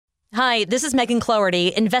Hi, this is Megan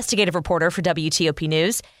Cloherty, investigative reporter for WTOP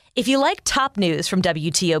News. If you like top news from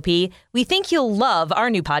WTOP, we think you'll love our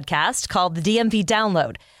new podcast called The DMV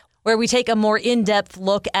Download, where we take a more in-depth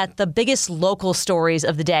look at the biggest local stories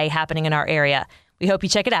of the day happening in our area. We hope you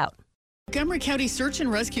check it out. Montgomery County Search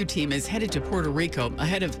and Rescue Team is headed to Puerto Rico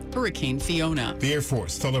ahead of Hurricane Fiona. The Air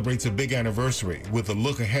Force celebrates a big anniversary with a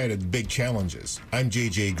look ahead at big challenges. I'm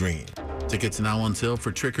JJ Green. Tickets now on sale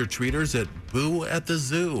for trick-or-treaters at Boo at the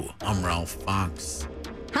Zoo. I'm Ralph Fox.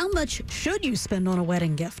 How much should you spend on a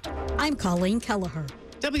wedding gift? I'm Colleen Kelleher.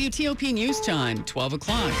 WTOP News Time, 12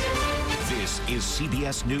 o'clock. This is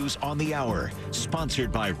CBS News on the Hour,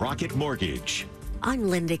 sponsored by Rocket Mortgage. I'm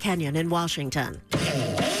Linda Kenyon in Washington.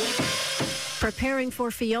 Preparing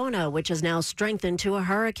for Fiona, which has now strengthened to a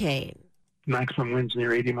hurricane. Maximum winds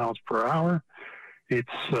near 80 miles per hour. It's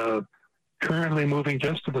currently moving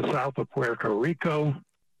just to the south of Puerto Rico.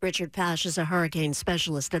 Richard Pash is a hurricane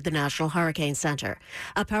specialist at the National Hurricane Center.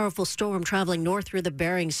 A powerful storm traveling north through the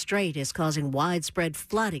Bering Strait is causing widespread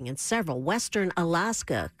flooding in several western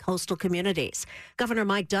Alaska coastal communities. Governor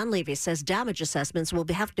Mike Dunleavy says damage assessments will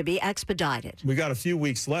have to be expedited. We got a few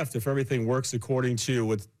weeks left if everything works according to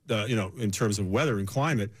what, in terms of weather and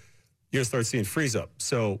climate. You're going to start seeing freeze up.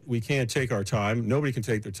 So we can't take our time. Nobody can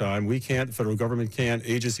take their time. We can't. The federal government can't.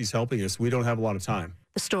 Agencies helping us. We don't have a lot of time.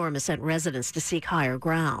 The storm has sent residents to seek higher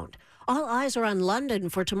ground. All eyes are on London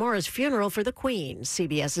for tomorrow's funeral for the Queen.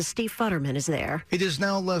 CBS's Steve Futterman is there. It is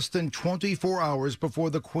now less than 24 hours before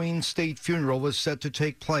the Queen's state funeral is set to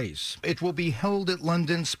take place. It will be held at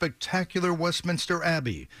London's spectacular Westminster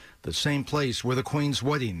Abbey, the same place where the Queen's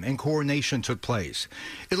wedding and coronation took place.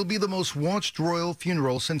 It'll be the most watched royal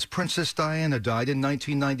funeral since Princess Diana died in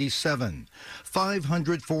 1997.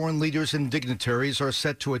 500 foreign leaders and dignitaries are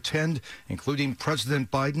set to attend, including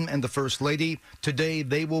President Biden and the First Lady. Today,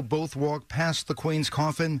 they will both walk past the Queen's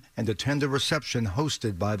coffin and attend a reception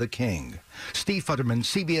hosted by the King. Steve Futterman,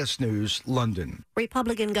 CBS News, London.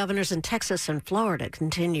 Republican governors in Texas and Florida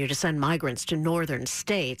continue to send migrants to northern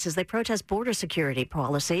states as they protest border security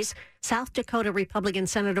policies. South Dakota Republican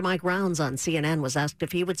Senator Mike Rounds on CNN was asked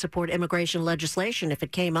if he would support immigration legislation if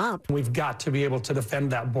it came up. We've got to be able to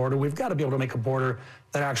defend that border. We've got to be able to make a border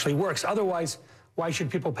that actually works. Otherwise, why should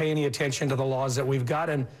people pay any attention to the laws that we've got?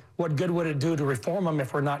 And what good would it do to reform them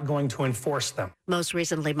if we're not going to enforce them? Most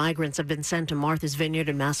recently, migrants have been sent to Martha's Vineyard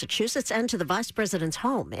in Massachusetts and to the vice president's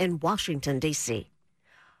home in Washington, D.C.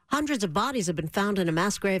 Hundreds of bodies have been found in a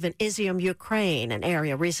mass grave in Izium, Ukraine, an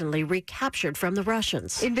area recently recaptured from the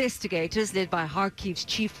Russians. Investigators, led by Kharkiv's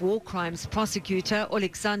chief war crimes prosecutor,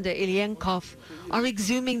 Alexander Ilyenkov, are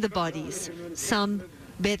exhuming the bodies. Some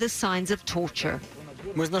bear the signs of torture.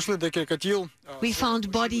 We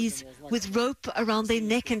found bodies with rope around their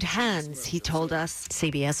neck and hands, he told us.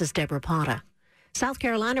 CBS's Deborah Potta. South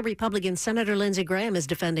Carolina Republican Senator Lindsey Graham is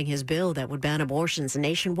defending his bill that would ban abortions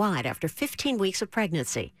nationwide after 15 weeks of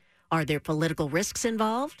pregnancy. Are there political risks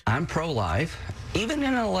involved? I'm pro-life, even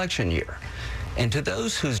in an election year. And to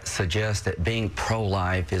those who suggest that being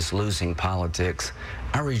pro-life is losing politics,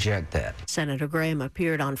 I reject that. Senator Graham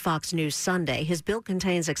appeared on Fox News Sunday. His bill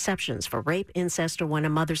contains exceptions for rape, incest, or when a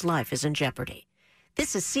mother's life is in jeopardy.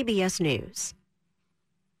 This is CBS News.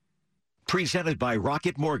 Presented by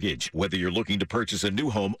Rocket Mortgage. Whether you're looking to purchase a new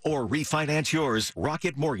home or refinance yours,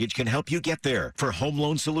 Rocket Mortgage can help you get there. For home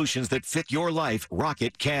loan solutions that fit your life,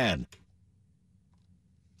 Rocket can.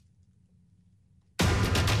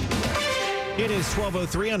 It is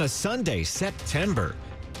 12:03 on a Sunday, September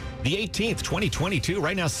the 18th, 2022.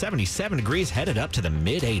 Right now, 77 degrees, headed up to the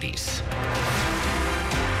mid-80s.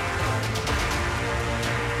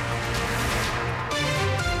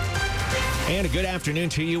 And a good afternoon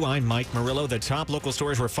to you. I'm Mike Murillo. The top local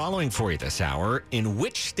stories we're following for you this hour. In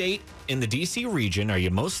which state in the D.C. region are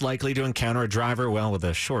you most likely to encounter a driver, well, with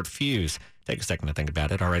a short fuse? Take a second to think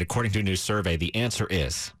about it. All right, according to a new survey, the answer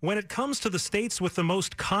is... When it comes to the states with the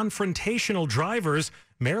most confrontational drivers,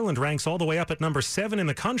 Maryland ranks all the way up at number 7 in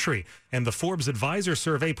the country, and the Forbes Advisor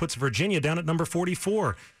survey puts Virginia down at number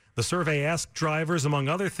 44. The survey asked drivers, among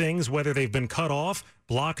other things, whether they've been cut off,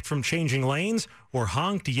 blocked from changing lanes, or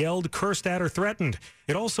honked, yelled, cursed at, or threatened.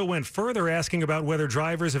 It also went further, asking about whether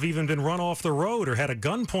drivers have even been run off the road or had a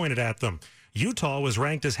gun pointed at them. Utah was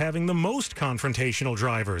ranked as having the most confrontational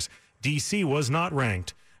drivers. D.C. was not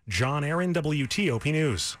ranked. John Aaron, WTOP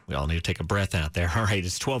News. We all need to take a breath out there. All right,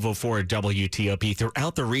 it's 12:04 WTOP.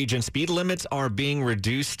 Throughout the region, speed limits are being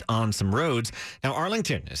reduced on some roads. Now,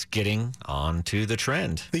 Arlington is getting onto the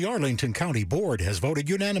trend. The Arlington County Board has voted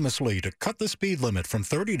unanimously to cut the speed limit from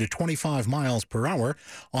 30 to 25 miles per hour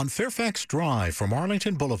on Fairfax Drive from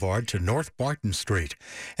Arlington Boulevard to North Barton Street,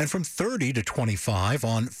 and from 30 to 25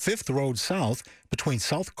 on 5th Road South between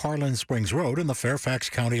South Carlin Springs Road and the Fairfax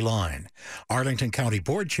County line. Arlington County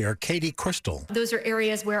Board Chair Katie Crystal. Those are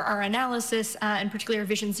areas where our analysis, and particularly our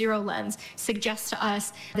Vision Zero lens, suggests to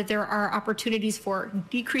us that there are opportunities for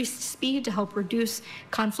decreased speed to help reduce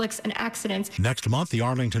conflicts and accidents. Next month, the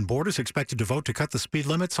Arlington Board is expected to vote to cut the speed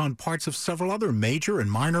limits on parts of several other major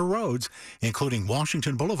and minor roads, including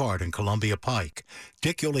Washington Boulevard and Columbia Pike.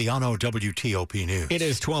 Dick Iuliano, WTOP News. It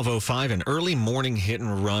is 12:05. An early morning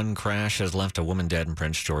hit-and-run crash has left a woman dead in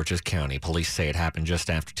Prince George's County. Police say it happened just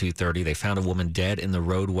after 2:30. They found a woman dead in the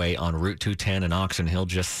roadway on Route 210 in Oxon Hill,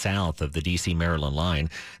 just south of the D.C. Maryland line.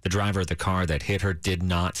 The driver of the car that hit her did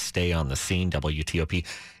not stay on the scene. WTOP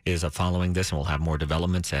is following this, and we'll have more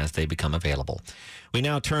developments as they become available. We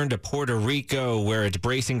now turn to Puerto Rico, where it's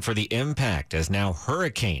bracing for the impact as now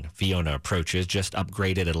Hurricane Fiona approaches, just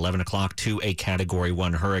upgraded at 11 o'clock to a Category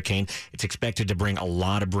 1 hurricane. It's expected to bring a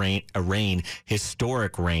lot of rain,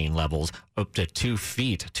 historic rain levels, up to 2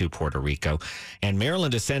 feet to Puerto Rico. And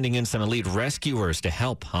Maryland is sending in some elite rescuers to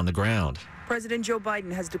help on the ground. President Joe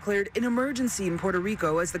Biden has declared an emergency in Puerto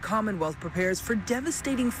Rico as the Commonwealth prepares for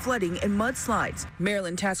devastating flooding and mudslides.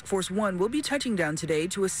 Maryland Task Force 1 will be touching down today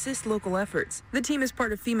to assist local efforts. The team is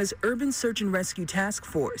part of FEMA's Urban Search and Rescue Task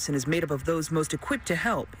Force and is made up of those most equipped to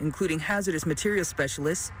help, including hazardous materials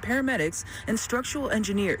specialists, paramedics, and structural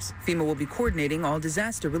engineers. FEMA will be coordinating all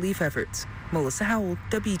disaster relief efforts. Melissa Howell,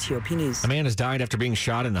 WTOP News. A man has died after being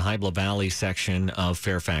shot in the Hybla Valley section of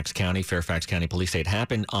Fairfax County. Fairfax County Police say it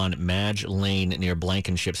happened on Madge Lane near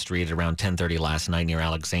Blankenship Street at around 10:30 last night near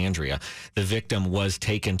Alexandria. The victim was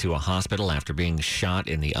taken to a hospital after being shot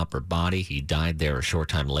in the upper body. He died there a short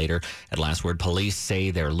time later. At last word, police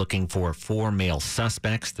say they're looking for 4 male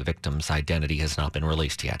suspects. The victim's identity has not been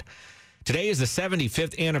released yet. Today is the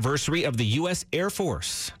 75th anniversary of the U.S. Air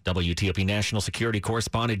Force. WTOP National Security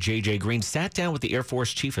Correspondent J.J. Green sat down with the Air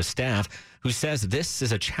Force Chief of Staff, who says this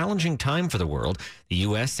is a challenging time for the world, the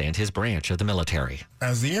U.S. and his branch of the military.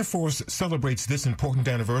 As the Air Force celebrates this important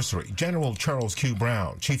anniversary, General Charles Q.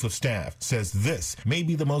 Brown, Chief of Staff, says this may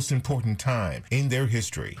be the most important time in their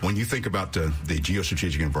history. When you think about the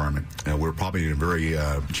geostrategic environment, we're probably in a very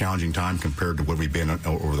challenging time compared to where we've been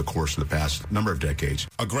over the course of the past number of decades.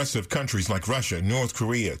 Aggressive countries like Russia, North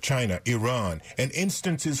Korea, China, Iran, and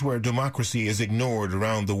instances where democracy is ignored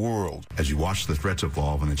around the world. As you watch the threats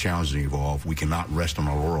evolve and the challenges evolve, we cannot rest on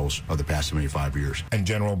our laurels of the past 75 years. And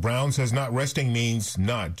General Brown says not resting means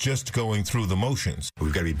not just going through the motions.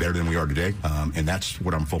 We've got to be better than we are today, and that's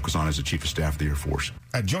what I'm focused on as the Chief of Staff of the Air Force.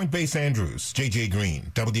 At Joint Base Andrews, J.J.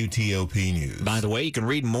 Green, WTOP News. By the way, you can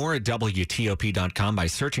read more at WTOP.com by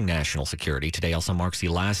searching national security. Today also marks the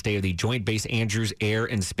last day of the Joint Base Andrews Air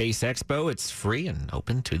and Space Expo. It's free and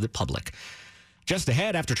open to the public. Just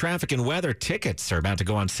ahead, after traffic and weather, tickets are about to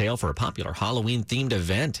go on sale for a popular Halloween-themed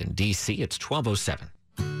event in D.C. It's 12:07.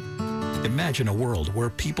 Imagine a world where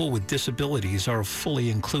people with disabilities are fully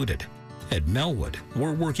included. At Melwood,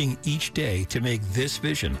 we're working each day to make this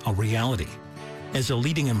vision a reality. As a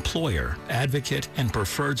leading employer, advocate, and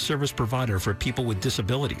preferred service provider for people with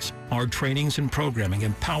disabilities, our trainings and programming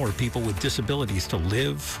empower people with disabilities to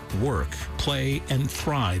live, work, play, and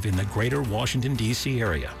thrive in the greater Washington, D.C.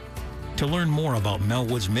 area. To learn more about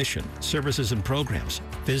Melwood's mission, services, and programs,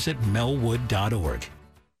 visit melwood.org.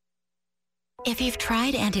 If you've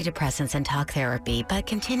tried antidepressants and talk therapy but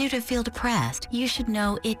continue to feel depressed, you should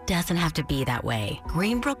know it doesn't have to be that way.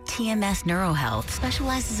 Greenbrook TMS NeuroHealth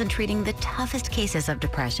specializes in treating the toughest cases of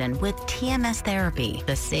depression with TMS therapy,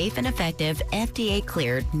 the safe and effective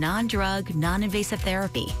FDA-cleared, non-drug, non-invasive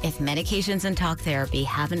therapy. If medications and talk therapy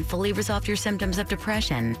haven't fully resolved your symptoms of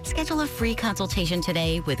depression, schedule a free consultation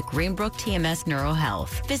today with Greenbrook TMS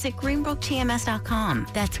NeuroHealth. Visit greenbrooktms.com.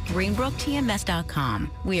 That's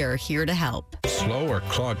greenbrooktms.com. We are here to help. Slow or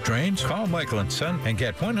clogged drains? Call Michael & Son and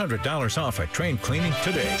get $100 off a drain cleaning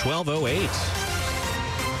today. 12:08.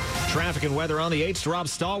 Traffic and weather on the 8th. Rob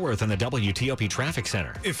Stallworth in the WTOP Traffic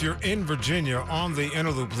Center. If you're in Virginia on the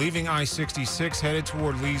inner loop, leaving I-66 headed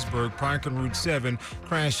toward Leesburg, Pike and Route 7,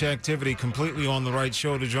 crash activity completely on the right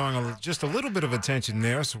shoulder, drawing just a little bit of attention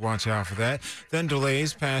there, so watch out for that. Then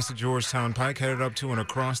delays past the Georgetown Pike, headed up to and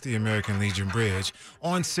across the American Legion Bridge.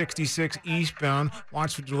 On 66 eastbound,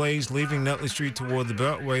 watch for delays leaving Nutley Street toward the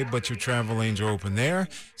Beltway, but your travel lanes are open there.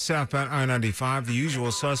 Southbound I-95, the usual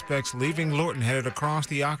suspects leaving Lorton, headed across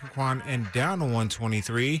the Occoquan and down to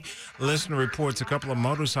 123. Listener reports a couple of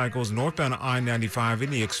motorcycles northbound I-95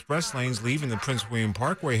 in the express lanes leaving the Prince William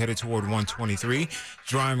Parkway headed toward 123,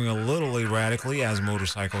 driving a little erratically as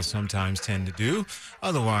motorcycles sometimes tend to do.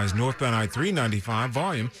 Otherwise, northbound I-395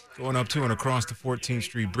 volume going up to and across the 14th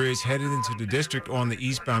Street Bridge headed into the district on the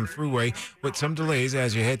eastbound freeway with some delays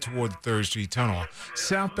as you head toward the 3rd Street Tunnel.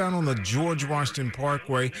 Southbound on the George Washington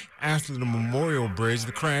Parkway after the Memorial Bridge,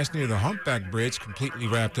 the crash near the Humpback Bridge completely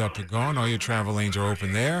wrapped up and gone. All your travel lanes are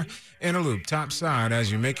open there. Inner loop, top side,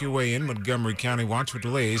 as you make your way in Montgomery County, watch for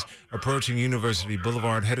delays approaching University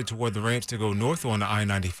Boulevard headed toward the ramps to go north on the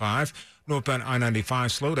I-95. Northbound I-95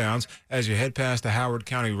 slowdowns as you head past the Howard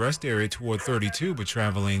County rest area toward 32, but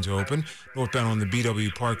travel lanes open. Northbound on the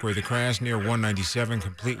BW Parkway, the crash near 197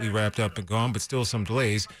 completely wrapped up and gone, but still some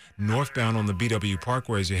delays. Northbound on the BW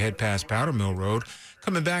Parkway as you head past Powder Mill Road.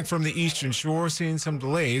 Coming back from the Eastern Shore, seeing some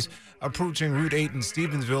delays approaching Route 8 in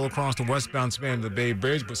Stevensville across the westbound span of the Bay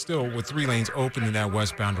Bridge, but still with 3 lanes open in that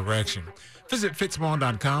westbound direction. Visit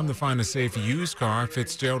fitzmall.com to find a safe used car.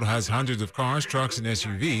 Fitzgerald has hundreds of cars, trucks, and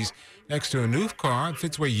SUVs. Next to a new car,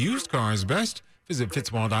 fits where used car is best. Visit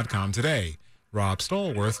fitzmall.com today. Rob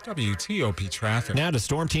Stallworth, WTOP Traffic. Now to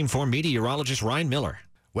Storm Team 4 meteorologist Ryan Miller.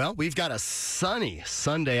 Well, we've got a sunny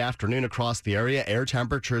Sunday afternoon across the area. Air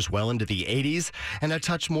temperatures well into the 80s and a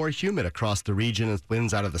touch more humid across the region as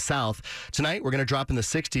winds out of the south. Tonight, we're going to drop in the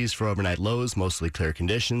 60s for overnight lows, mostly clear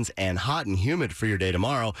conditions, and hot and humid for your day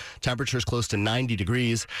tomorrow. Temperatures close to 90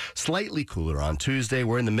 degrees, slightly cooler on Tuesday.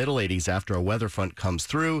 We're in the middle 80s after a weather front comes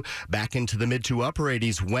through. Back into the mid to upper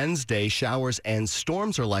 80s Wednesday. Showers and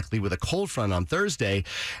storms are likely with a cold front on Thursday,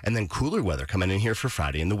 and then cooler weather coming in here for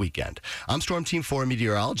Friday and the weekend. I'm Storm Team 4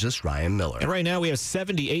 meteorologist Ryan Miller. And right now we have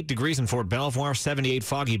 78 degrees in Fort Belvoir, 78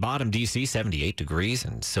 Foggy Bottom, D.C., 78 degrees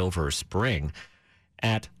in Silver Spring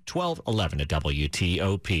at 12:11 at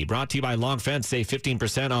WTOP. Brought to you by Long Fence. Save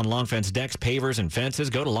 15% on Long Fence decks, pavers, and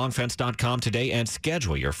fences. Go to longfence.com today and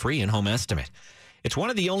schedule your free in-home estimate. It's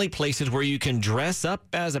one of the only places where you can dress up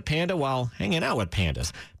as a panda while hanging out with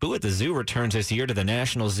pandas. Boo at the Zoo returns this year to the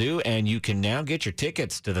National Zoo, and you can now get your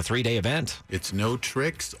tickets to the 3-day event. It's no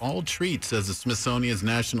tricks, all treats, as the Smithsonian's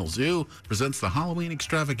National Zoo presents the Halloween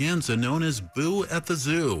extravaganza known as Boo at the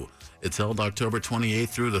Zoo. It's held October 28th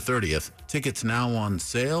through the 30th. Tickets now on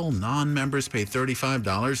sale. Non-members pay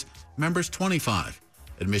 $35, members $25.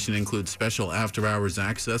 Admission includes special after-hours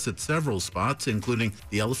access at several spots, including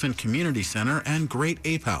the Elephant Community Center and Great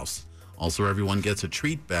Ape House. Also, everyone gets a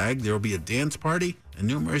treat bag. There will be a dance party and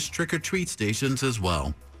numerous trick-or-treat stations as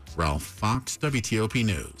well. Ralph Fox, WTOP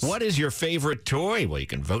News. What is your favorite toy? Well, you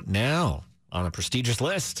can vote now on a prestigious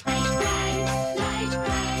list. Turn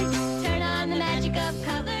on the magic of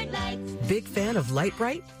colored lights. Big fan of Light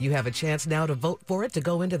Bright? You have a chance now to vote for it to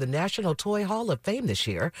go into the National Toy Hall of Fame this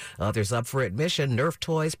year. Others up for admission: Nerf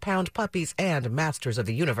toys, Pound puppies, and Masters of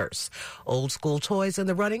the Universe. Old school toys in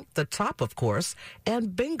the running, the top, of course,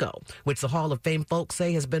 and Bingo, which the Hall of Fame folks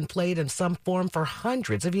say has been played in some form for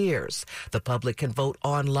hundreds of years. The public can vote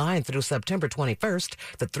online through September 21st.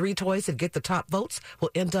 The 3 toys that get the top votes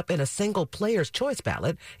will end up in a single player's choice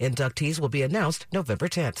ballot. Inductees will be announced November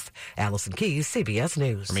 10th. Allison Keys, CBS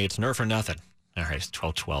News. For me, it's Nerf or nothing. All right, it's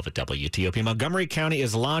 12:12 at WTOP. Montgomery County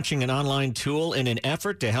is launching an online tool in an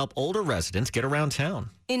effort to help older residents get around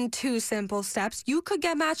town. In 2 simple steps, you could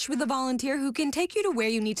get matched with a volunteer who can take you to where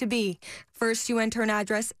you need to be. First, you enter an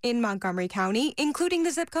address in Montgomery County, including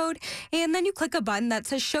the zip code, and then you click a button that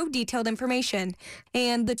says Show Detailed Information.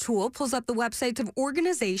 And the tool pulls up the websites of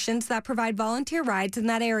organizations that provide volunteer rides in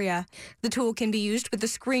that area. The tool can be used with a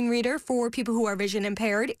screen reader for people who are vision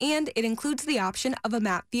impaired, and it includes the option of a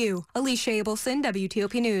map view. Alicia Abelson,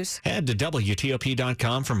 WTOP News. Head to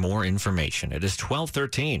WTOP.com for more information. It is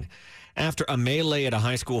 12:13. After a melee at a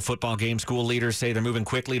high school football game, school leaders say they're moving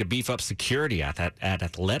quickly to beef up security at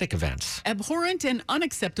athletic events. Abhorrent and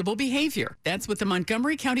unacceptable behavior. That's what the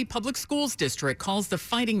Montgomery County Public Schools District calls the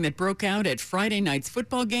fighting that broke out at Friday night's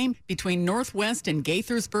football game between Northwest and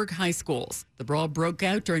Gaithersburg high schools. The brawl broke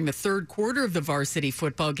out during the third quarter of the varsity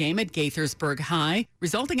football game at Gaithersburg High,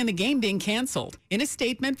 resulting in the game being canceled. In a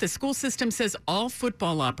statement, the school system says all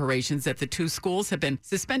football operations at the two schools have been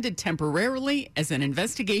suspended temporarily as an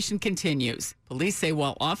investigation continues. Police say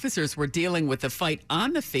while officers were dealing with the fight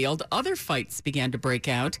on the field, other fights began to break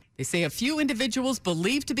out. They say a few individuals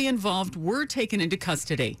believed to be involved were taken into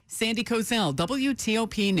custody. Sandy Kozel,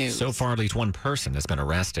 WTOP News. So far, at least one person has been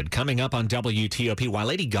arrested. Coming up on WTOP, while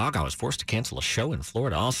Lady Gaga was forced to cancel a show in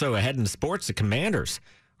Florida. Also ahead in sports, the Commanders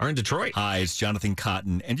are in Detroit. Hi, it's Jonathan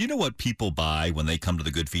Cotton. And you know what people buy when they come to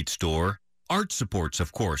the Good Feet store? Art supports,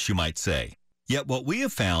 of course, you might say. Yet what we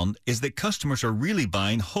have found is that customers are really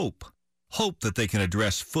buying hope. Hope that they can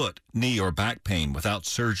address foot, knee, or back pain without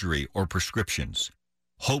surgery or prescriptions.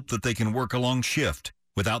 Hope that they can work a long shift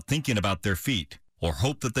without thinking about their feet. Or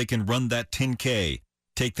hope that they can run that 10K,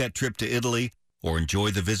 take that trip to Italy, or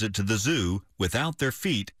enjoy the visit to the zoo without their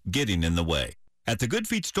feet getting in the way. At the Good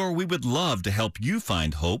Feet store, we would love to help you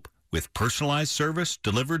find hope with personalized service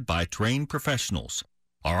delivered by trained professionals.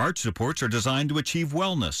 Our arch supports are designed to achieve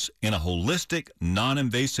wellness in a holistic,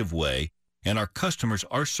 non-invasive way, and our customers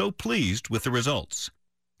are so pleased with the results.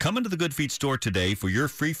 Come into the Good Feet store today for your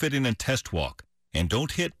free fitting and test walk, and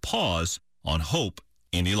don't hit pause on hope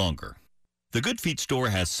any longer. The Good Feet store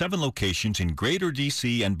has 7 locations in Greater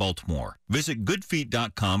D.C. and Baltimore. Visit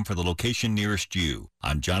goodfeet.com for the location nearest you.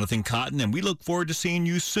 I'm Jonathan Cotton, and we look forward to seeing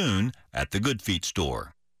you soon at the Good Feet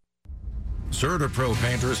store. CertaPro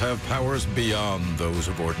painters have powers beyond those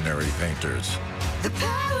of ordinary painters. The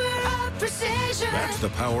power of precision. That's the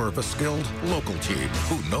power of a skilled local team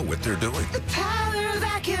who know what they're doing. The power of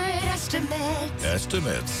accurate estimates.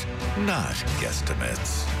 Estimates, not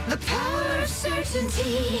guesstimates. The power of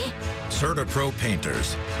certainty. CertaPro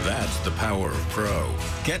painters. That's the power of pro.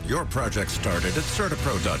 Get your project started at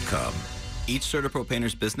CertaPro.com. Each CertaPro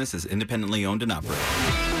painter's business is independently owned and operated.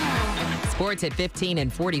 Sports at 15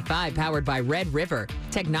 and 45, powered by Red River.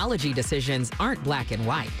 Technology decisions aren't black and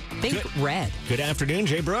white. Think red. Good afternoon,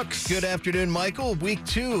 Jay Brooks. Good afternoon, Michael. Week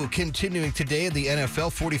 2 continuing today in the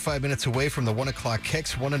NFL, 45 minutes away from the 1 o'clock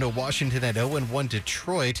kicks. 1-0 Washington at 0-1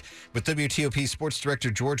 Detroit. With WTOP Sports Director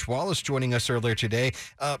George Wallace joining us earlier today.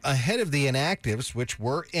 Ahead of the inactives, which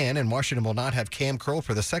were in, and Washington will not have Cam Curl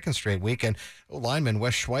for the second straight week, and lineman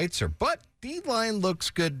Wes Schweitzer. But D-line looks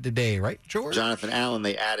good today, right, George? Jonathan Allen,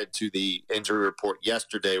 they added to the injury report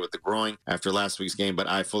yesterday with the groin after last week's game, but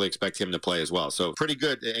I fully expect him to play as well. So pretty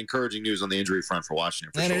good, encouraging news on the injury front for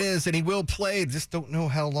Washington. And it is, and he will play. Just don't know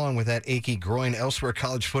how long with that achy groin. Elsewhere,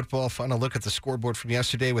 college football. Final look at the scoreboard from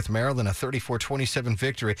yesterday with Maryland, a 34-27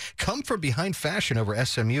 victory. Come from behind fashion over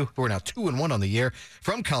SMU, who are now 2-1 on the year.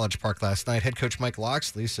 From College Park last night, head coach Mike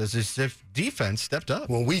Loxley says his defense stepped up.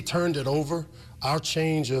 When we turned it over, our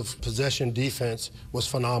change of possession defense was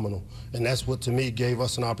phenomenal, and that's what, to me, gave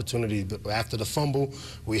us an opportunity. After the fumble,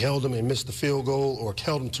 we held them and missed the field goal, or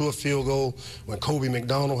held them to a field goal. When Kobe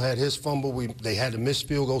McDonald had his fumble, they had to miss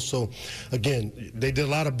field goal. So, again, they did a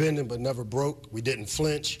lot of bending but never broke. We didn't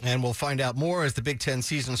flinch. And we'll find out more as the Big Ten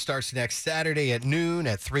season starts next Saturday at noon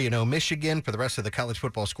at 3-0 Michigan. For the rest of the college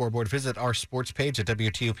football scoreboard, visit our sports page at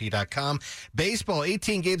WTOP.com. Baseball,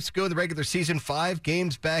 18 games to go in the regular season, 5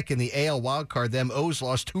 games back in the AL wildcard. Them O's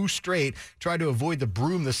lost 2 straight. Tried to avoid the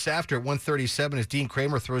broom this after at 137 as Dean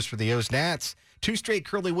Kramer throws for the O's. Nats, 2 straight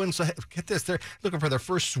curly wins. Get this, they're looking for their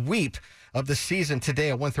first sweep of the season today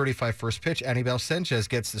at 135 first pitch. Anibal Sanchez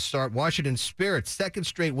gets the start. Washington Spirit, second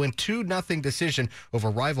straight win, 2-0 decision over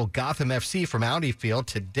rival Gotham FC from Audi Field.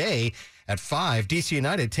 Today at 5, DC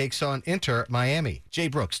United takes on Inter Miami. Jay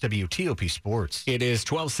Brooks, WTOP Sports. It is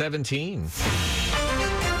 12:17.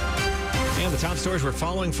 And the top stories we're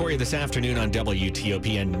following for you this afternoon on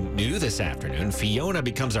WTOP, and new this afternoon. Fiona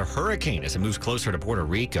becomes a hurricane as it moves closer to Puerto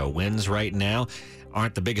Rico. Winds right now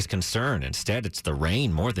aren't the biggest concern. Instead, it's the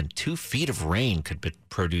rain. More than 2 feet of rain could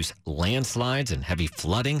produce landslides and heavy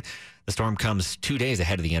flooding. The storm comes 2 days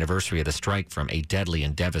ahead of the anniversary of the strike from a deadly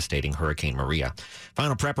and devastating Hurricane Maria.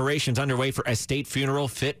 Final preparations underway for a state funeral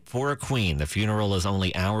fit for a queen. The funeral is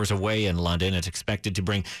only hours away in London. It's expected to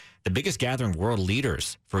bring the biggest gathering of world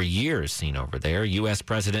leaders for years seen over there. U.S.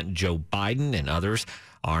 President Joe Biden and others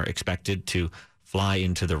are expected to fly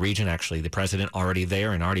into the region. Actually, the president already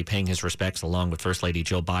there and already paying his respects along with First Lady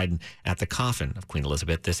Jill Biden at the coffin of Queen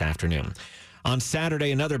Elizabeth this afternoon. On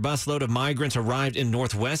Saturday, another busload of migrants arrived in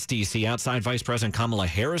Northwest D.C. outside Vice President Kamala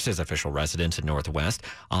Harris's official residence in Northwest.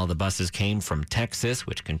 All the buses came from Texas,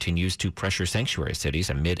 which continues to pressure sanctuary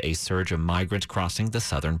cities amid a surge of migrants crossing the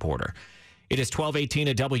southern border. It is 12:18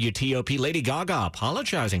 at WTOP. Lady Gaga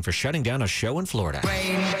apologizing for shutting down a show in Florida.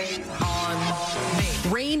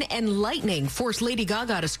 Rain and And lightning forced Lady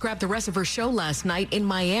Gaga to scrap the rest of her show last night in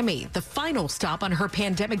Miami, the final stop on her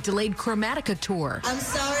pandemic-delayed Chromatica tour. I'm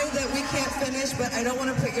sorry that we can't finish, but I don't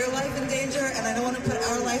want to put your life in danger, and I don't want to put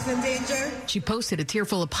our life in danger. She posted a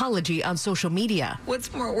tearful apology on social media.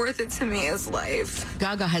 What's more worth it to me is life.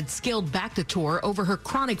 Gaga had scaled back the tour over her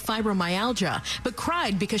chronic fibromyalgia, but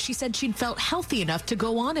cried because she said she'd felt healthy enough to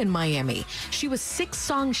go on in Miami. She was 6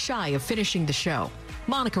 songs shy of finishing the show.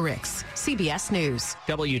 Monica Ricks, CBS News.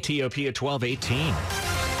 WTOP at 12:18.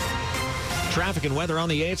 Traffic and weather on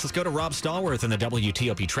the 8th. Let's go to Rob Stallworth in the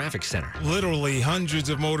WTOP Traffic Center. Literally hundreds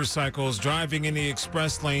of motorcycles driving in the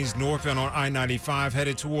express lanes northbound on I-95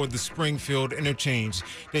 headed toward the Springfield interchange.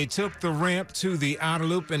 They took the ramp to the outer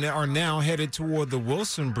loop and are now headed toward the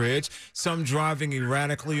Wilson Bridge. Some driving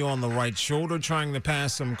erratically on the right shoulder, trying to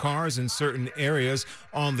pass some cars in certain areas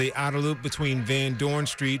on the outer loop between Van Dorn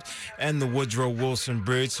Street and the Woodrow Wilson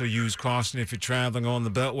Bridge. So use caution if you're traveling on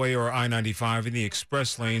the Beltway or I-95 in the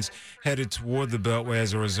express lanes headed toward the Beltway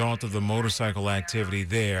as a result of the motorcycle activity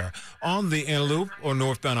there. On the inner loop or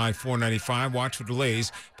northbound I-495, watch for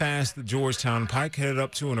delays past the Georgetown Pike headed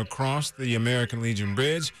up to and across the American Legion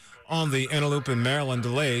Bridge. On the inner loop in Maryland,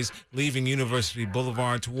 delays leaving University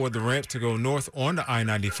Boulevard toward the ramp to go north onto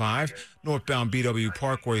I-95. Northbound BW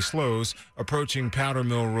Parkway slows approaching Powder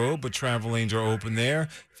Mill Road, but travel lanes are open there.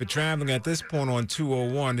 If you're traveling at this point on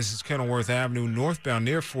 201, this is Kenilworth Avenue northbound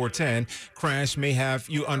near 410. Crash may have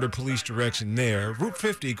you under police direction there. Route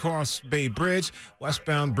 50 Cross Bay Bridge,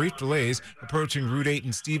 westbound brief delays approaching Route 8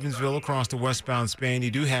 in Stevensville across the westbound span.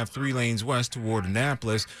 You do have 3 lanes west toward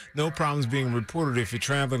Annapolis. No problems being reported if you're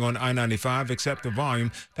traveling on I-95 except the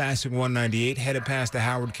volume passing 198 headed past the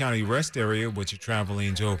Howard County rest area, with your travel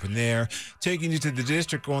lanes open there. Taking you to the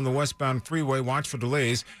district on the westbound freeway, watch for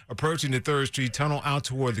delays approaching the 3rd Street Tunnel out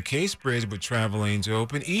toward the Case Bridge, with travel lanes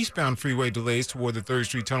open. Eastbound freeway delays toward the 3rd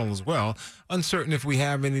Street Tunnel as well. Uncertain if we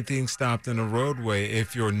have anything stopped in the roadway.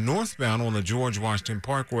 If you're northbound on the George Washington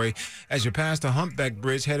Parkway, as you pass the Humpback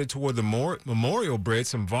Bridge headed toward the Memorial Bridge,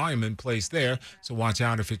 some volume in place there, so watch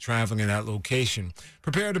out if you're traveling in that location.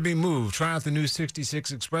 Prepare to be moved. Try out the new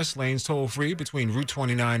 66 express lanes toll-free between Route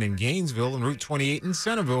 29 in Gainesville and Route 28 in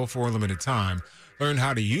Centerville for a limited time. Learn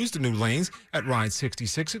how to use the new lanes at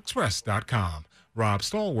ride66express.com. Rob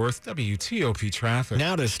Stallworth, WTOP Traffic.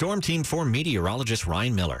 Now to Storm Team 4 meteorologist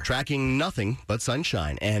Ryan Miller. Tracking nothing but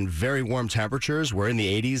sunshine and very warm temperatures. We're in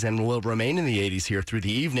the 80s and will remain in the 80s here through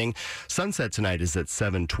the evening. Sunset tonight is at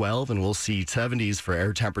 7:12, and we'll see 70s for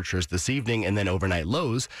air temperatures this evening, and then overnight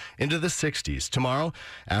lows into the 60s. Tomorrow,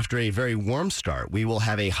 after a very warm start, we will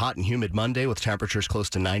have a hot and humid Monday with temperatures close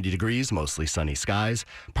to 90 degrees, mostly sunny skies.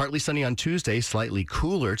 Partly sunny on Tuesday, slightly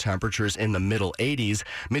cooler temperatures in the middle 80s,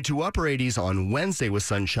 mid to upper 80s on Wednesday with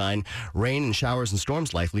sunshine, rain and showers and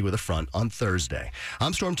storms likely with a front on Thursday.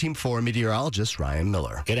 I'm Storm Team 4 meteorologist Ryan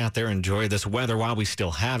Miller. Get out there and enjoy this weather while we still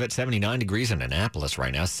have it. 79 degrees in Annapolis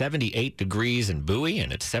right now, 78 degrees in Bowie,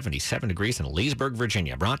 and it's 77 degrees in Leesburg,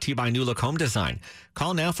 Virginia. Brought to you by New Look Home Design.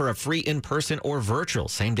 Call now for a free in-person or virtual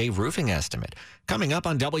same-day roofing estimate. Coming up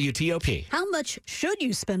on WTOP. How much should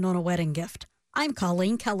you spend on a wedding gift? I'm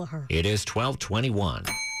Colleen Kelleher. It is 12:21.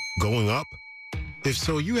 Going up? If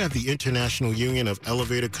so, you have the International Union of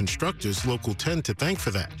Elevator Constructors Local 10 to thank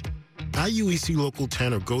for that. IUEC Local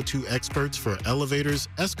 10 are go-to experts for elevators,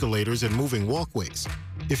 escalators, and moving walkways.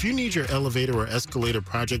 If you need your elevator or escalator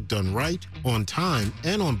project done right, on time,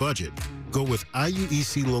 and on budget, go with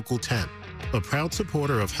IUEC Local 10, a proud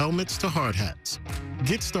supporter of helmets to hard hats.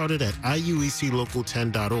 Get started at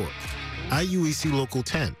IUECLocal10.org. IUEC Local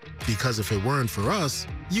 10, because if it weren't for us,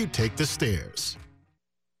 you'd take the stairs.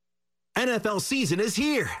 NFL season is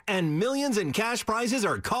here, and millions in cash prizes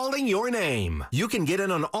are calling your name. You can get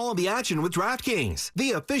in on all the action with DraftKings,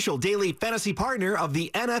 the official daily fantasy partner of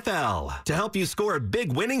the NFL. To help you score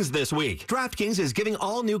big winnings this week, DraftKings is giving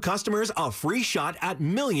all new customers a free shot at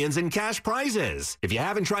millions in cash prizes. If you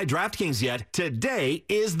haven't tried DraftKings yet, today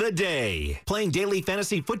is the day. Playing daily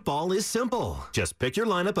fantasy football is simple. Just pick your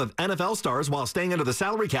lineup of NFL stars while staying under the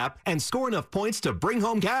salary cap and score enough points to bring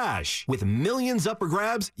home cash. With millions up for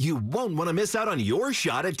grabs, you won't want to miss out on your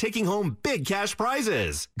shot at taking home big cash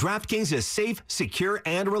prizes. DraftKings is safe, secure,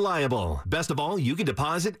 and reliable. Best of all, you can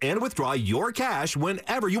deposit and withdraw your cash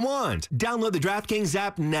whenever you want. Download the DraftKings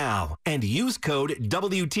app now and use code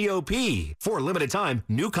WTOP. For a limited time,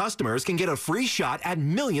 new customers can get a free shot at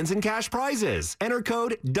millions in cash prizes. Enter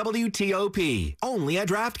code WTOP. Only at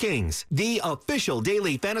DraftKings, the official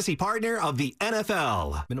daily fantasy partner of the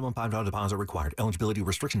NFL. Minimum $5 deposit required. Eligibility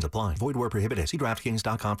restrictions apply. Void where prohibited. See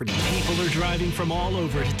DraftKings.com for details. People are driving from all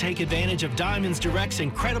over to take advantage of Diamonds Direct's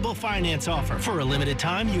incredible finance offer. For a limited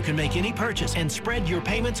time, you can make any purchase and spread your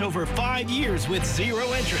payments over 5 years with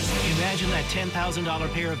zero interest. Imagine that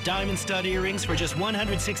 $10,000 pair of diamond stud earrings for just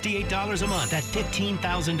 $168 a month. That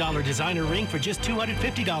 $15,000 designer ring for just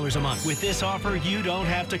 $250 a month. With this offer, you don't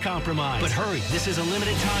have to compromise. But hurry, this is a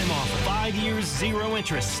limited time offer. 5 years, zero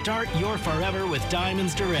interest. Start your forever with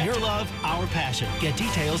Diamonds Direct. Your love, our passion. Get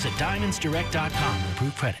details at diamondsdirect.com.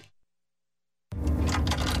 Approved credit.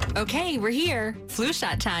 Okay, we're here. Flu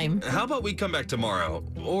shot time. How about we come back tomorrow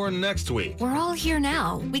or next week? We're all here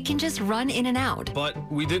now. We can just run in and out. But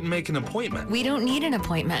we didn't make an appointment. We don't need an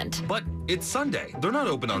appointment. But it's Sunday. They're not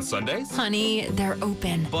open on Sundays. Honey, they're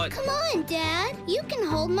open. But come on, Dad. You can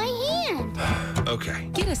hold my hand. Okay.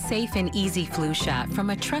 Get a safe and easy flu shot from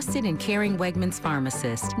a trusted and caring Wegmans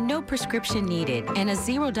pharmacist. No prescription needed and a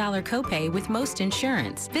 $0 copay with most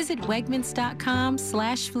insurance. Visit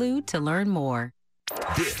Wegmans.com/flu to learn more.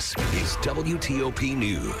 This is WTOP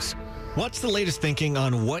News. What's the latest thinking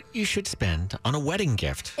on what you should spend on a wedding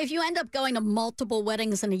gift? If you end up going to multiple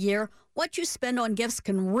weddings in a year, what you spend on gifts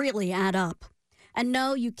can really add up. And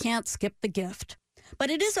no, you can't skip the gift. But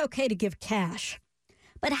it is okay to give cash.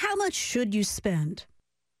 But how much should you spend?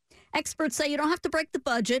 Experts say you don't have to break the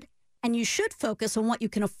budget, and you should focus on what you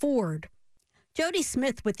can afford. Jody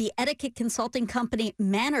Smith with the etiquette consulting company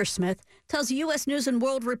Manor Smith tells U.S. News and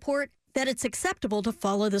World Report that it's acceptable to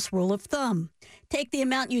follow this rule of thumb. Take the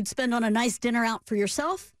amount you'd spend on a nice dinner out for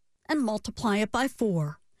yourself and multiply it by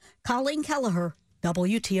 4. Colleen Kelleher,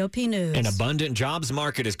 WTOP News. An abundant jobs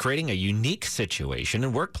market is creating a unique situation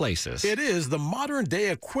in workplaces. It is the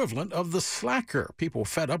modern-day equivalent of the slacker. People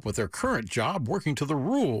fed up with their current job working to the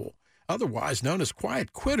rule, otherwise known as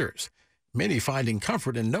quiet quitters. Many finding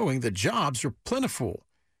comfort in knowing that jobs are plentiful.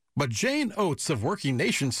 But Jane Oates of Working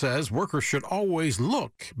Nation says workers should always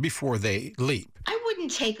look before they leap. I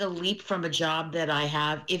wouldn't take a leap from a job that I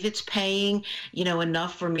have if it's paying,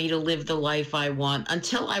 enough for me to live the life I want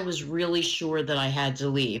until I was really sure that I had to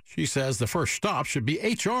leave. She says the first stop should be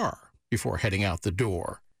HR before heading out the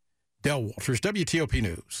door. Del Walters, WTOP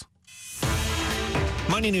News.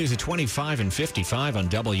 Money News at 25 and 55 on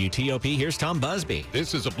WTOP. Here's Tom Busby.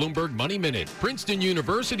 This is a Bloomberg Money Minute. Princeton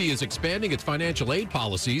University is expanding its financial aid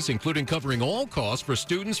policies, including covering all costs for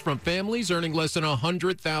students from families earning less than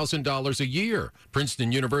 $100,000 a year.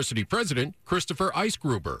 Princeton University President Christopher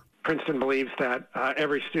Eisgruber. Princeton believes that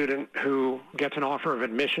every student who gets an offer of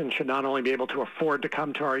admission should not only be able to afford to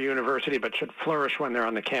come to our university, but should flourish when they're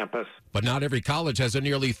on the campus. But not every college has a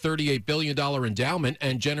nearly $38 billion endowment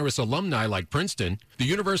and generous alumni like Princeton. The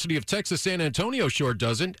University of Texas San Antonio sure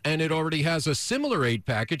doesn't, and it already has a similar aid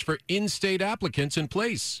package for in-state applicants in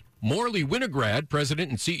place. Morley Winograd,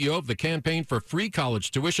 president and CEO of the Campaign for Free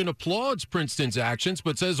College Tuition, applauds Princeton's actions,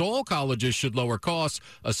 but says all colleges should lower costs,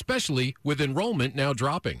 especially with enrollment now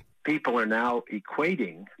dropping. People are now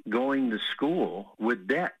equating going to school with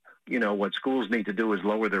debt. What schools need to do is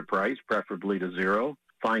lower their price, preferably to zero,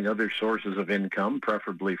 find other sources of income,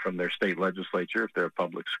 preferably from their state legislature if they're a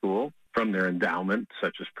public school, from their endowment,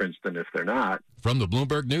 such as Princeton if they're not. From the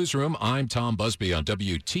Bloomberg Newsroom, I'm Tom Busby on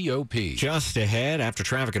WTOP. Just ahead, after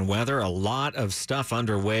traffic and weather, a lot of stuff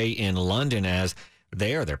underway in London as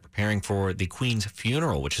they're preparing for the Queen's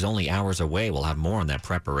funeral, which is only hours away. We'll have more on that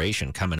preparation coming up.